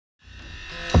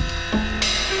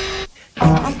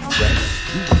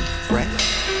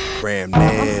Kram,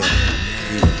 Neves,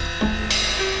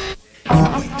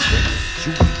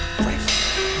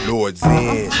 Lord's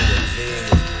in.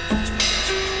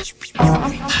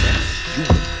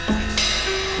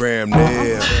 Kram,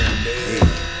 Neves,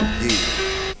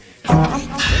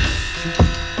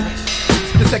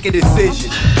 Second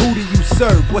decision, who do you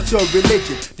serve? What's your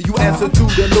religion? Do you answer to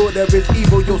the Lord or is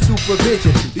evil your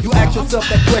supervision? Do you ask yourself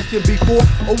that question before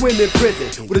or when in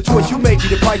prison? With a choice you make, be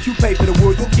the price you pay for the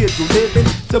world your kids will live in.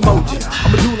 Samoja,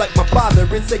 I'ma do like my father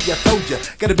and say I told ya.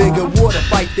 Got a bigger war to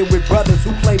fight than with brothers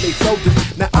who claim they soldiers.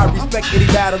 Now I respect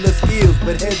any battle of skills,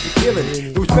 but heads are killing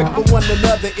it. No respect for one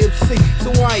another, MC,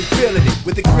 so I ain't feeling it.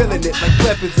 With the grilling it like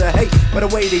weapons of hate, by the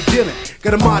way they dealing.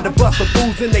 Got a mind to bust some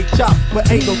fools in they chops,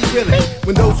 but ain't no thrilling.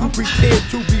 When those who pretend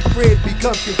to be friends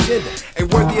become contenders,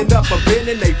 ain't worthy enough of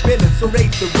bending, they bending, so they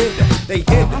surrender. They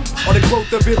hinder all the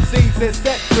growth of MCs and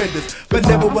set trenders, but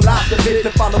never will I submit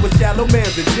to follow a shallow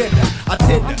man's agenda. I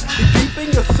tender to deep in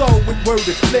your soul with word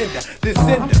of splendor. Then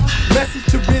send a message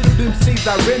to riddled MCs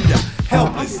I render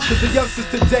helpless, cause the youngsters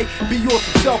today be yours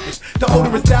and selfish. The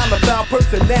older is style of foul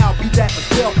person now be that of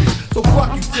selfish. So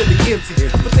fuck you silly MC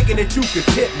for thinking that you could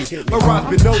hit me. My rhymes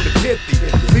been known to pit me,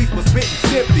 beats was spitting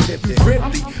simply. You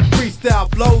drippy,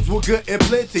 freestyle flows were good and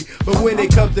plenty, but when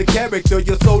it comes to character,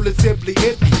 your soul is simply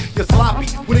empty. You're sloppy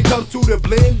when it comes to the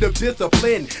blend of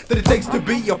discipline that it takes to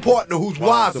be a partner who's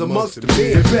wise amongst the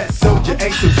men. The best soldier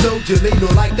ain't some soldier, lean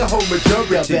on like the whole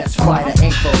majority. The best fighter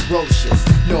ain't ferocious,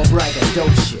 no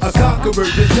braggadocious. A conqueror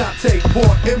does not take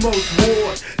part in most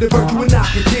wars. The virtue of not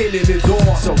contending is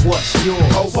all. So what's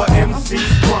yours? Over MCs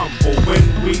crumble when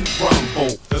we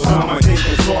rumble. The some I think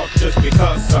is soft just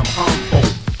because I'm humble.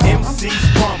 MCs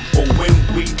crumble when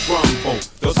we rumble.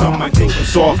 Though some I think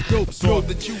is soft.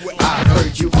 I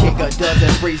heard you kick a dozen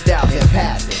freestyles and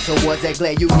pass it. So was that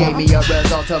glad you gave me a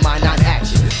result of my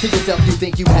non-action? To yourself you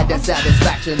think you had the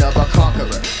satisfaction of a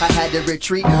conqueror. I had to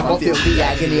retreat or feel the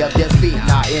agony of defeat.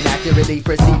 I inaccurately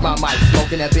perceive my mic,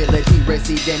 smoking ability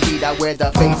received. Indeed I wear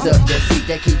the face of deceit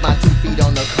that keep my 2 feet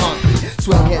on the concrete.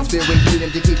 Swell heads filled with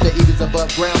helium to keep the eagles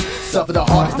above ground. Suffer the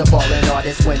hardest of fallen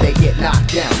artists when they get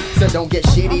knocked down. So don't get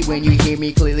shitty when you hear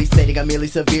me clearly stating I'm merely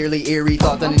severely eerie.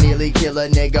 Thought that I nearly kill a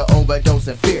nigga, overdose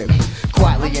and fear me.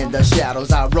 Quietly in the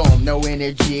shadows I roam, no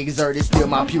energy exerted, still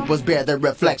my pupils bear the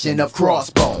reflection of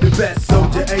crossbones. The best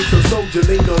soldier ain't so soldier,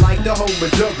 lean on like the whole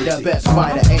majority. The best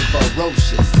fighter ain't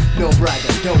ferocious, no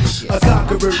braggadocious. A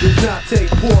conqueror does not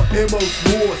take part in most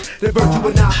wars. The virtue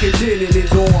of not contending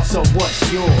is all. So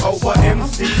what's yours? Over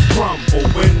MCs crumble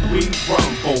when we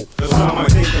rumble. The some I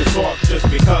think is soft just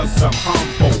because I'm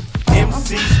humble.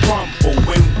 MCs crumble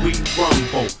when we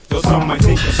rumble. Though some I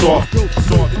think is soft.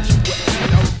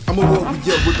 I'm a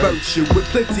warrior with virtue, with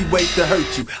plenty ways to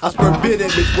hurt you. I spur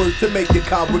bitterness words to make your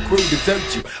coward crew desert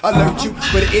you. Alert you,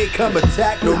 but an income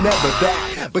attack, no never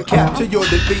back. But capture your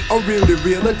defeat, or real to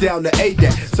real, or down to A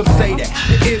that. Some say that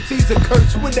the MCs are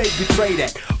cursed when they betray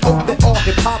that. Hope that all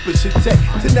hip-hoppers should take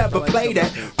to never play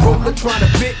that. Roller trying to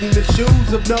fit in the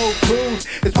shoes of no crews,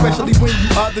 especially when you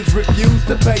others refuse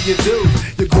to pay your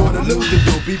dues. You're gonna lose and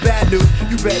you'll be bad news.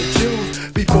 You better choose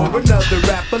before another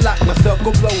rapper like myself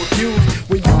go blow a fuse.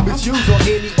 When you misuse on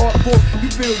any art form, you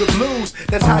feel the blues.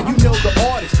 That's how you know the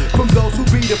artist from those who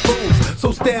be the fools.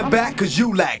 So stand back cause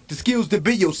you lack the skills to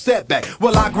be your setback.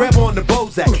 Well I grab on the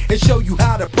Bozak and show you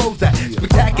how to Prozac.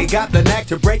 Spectacular, got the knack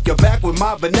to break your back with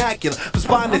my vernacular. For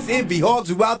spineless envy hogs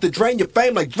who out to drain your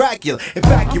fame like Dracula. In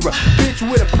fact you're a bitch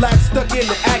with a flat stuck in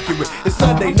the accurate. It's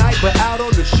Sunday night but out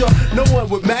on the shore, no one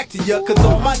would mac to ya. Cause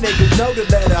all my niggas know to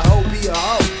let a hoe be a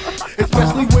hoe.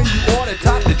 Especially when you on the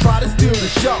top to try to steal the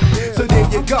show. So there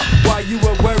you go, while you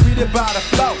were worried about a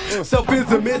flow.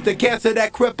 Selfism is the cancer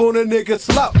that crept on a nigga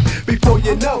slow. Before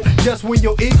you know, just when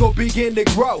your ego begin to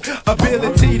grow,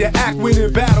 ability to act when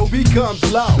in battle becomes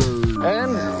low.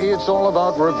 And it's all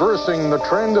about reversing the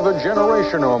trend of a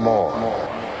generation or more.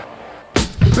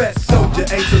 The best soldier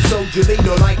ain't so soldier, lean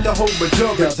on like the whole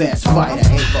majority. The best fighter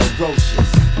ain't ferocious,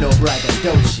 no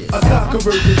braggadocious. A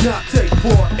conqueror does not take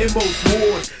part in most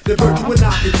wars. The virtue of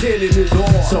not contending is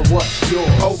all. So what's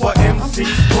yours? Over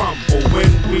MCs crumble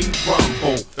when we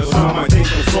rumble. The some I think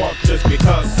is soft just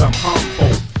because I'm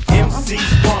humble.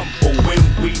 MCs crumble when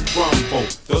we rumble.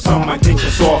 Though some I think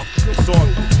is soft.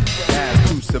 Has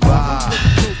to survive.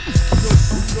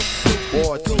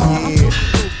 40 years.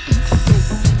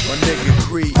 My nigga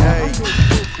create.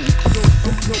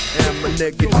 And my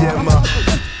nigga Dimmer.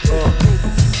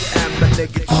 And my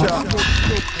nigga Chuck.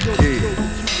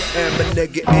 Yeah. And my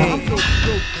nigga Ink.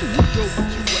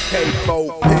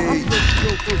 K4P.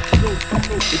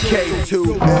 The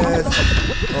K2S.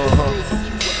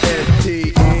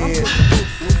 NTN.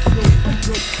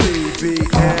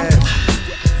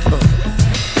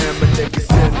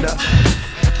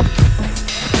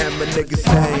 nigga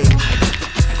Sane,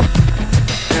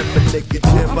 and my nigga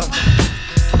Jimmer,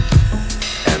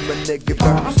 and my nigga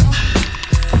Verse,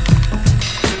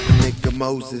 my nigga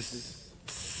Moses.